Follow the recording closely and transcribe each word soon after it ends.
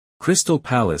Crystal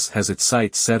Palace has its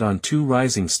sights set on two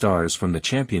rising stars from the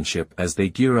Championship as they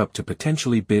gear up to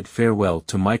potentially bid farewell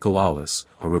to Michael Olise,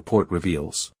 a report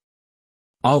reveals.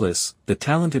 Olise, the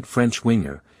talented French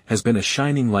winger, has been a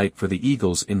shining light for the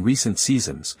Eagles in recent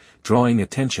seasons, drawing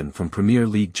attention from Premier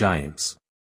League giants.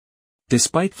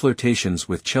 Despite flirtations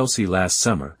with Chelsea last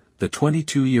summer, the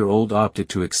 22-year-old opted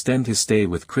to extend his stay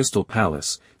with Crystal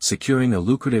Palace, securing a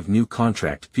lucrative new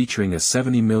contract featuring a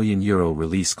 €70 million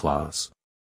release clause.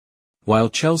 While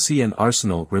Chelsea and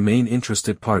Arsenal remain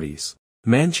interested parties,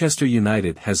 Manchester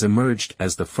United has emerged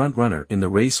as the front-runner in the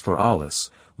race for Olise,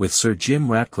 with Sir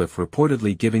Jim Ratcliffe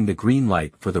reportedly giving the green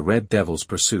light for the Red Devils'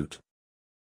 pursuit.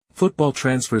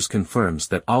 FootballTransfers confirms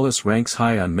that Olise ranks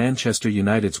high on Manchester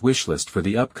United's wishlist for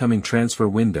the upcoming transfer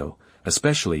window,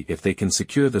 especially if they can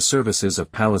secure the services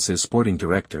of Palace's sporting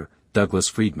director, Douglas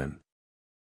Freedman.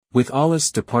 With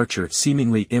Olise's departure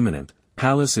seemingly imminent,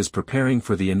 Palace is preparing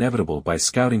for the inevitable by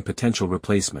scouting potential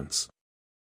replacements.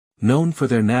 Known for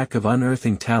their knack of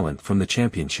unearthing talent from the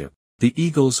Championship, the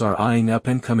Eagles are eyeing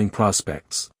up-and-coming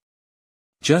prospects.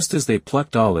 Just as they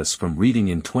plucked Olise from Reading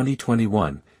in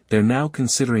 2021, they're now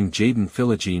considering Jaden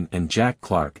Philogene and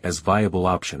Clarke as viable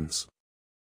options.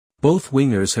 Both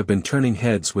wingers have been turning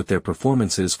heads with their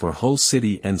performances for Hull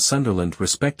City and Sunderland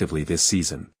respectively this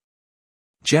season.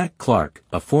 Clarke,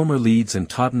 a former Leeds and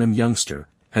Tottenham youngster,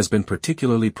 has been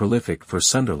particularly prolific for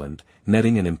Sunderland,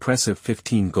 netting an impressive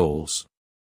 15 goals.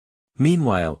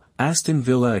 Meanwhile, Aston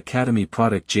Villa Academy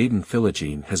product Jaden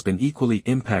Philogene has been equally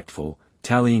impactful,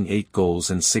 tallying 8 goals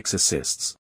and 6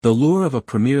 assists. The lure of a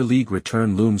Premier League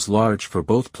return looms large for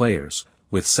both players,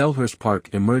 with Selhurst Park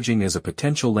emerging as a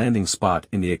potential landing spot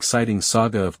in the exciting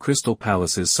saga of Crystal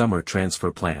Palace's summer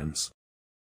transfer plans.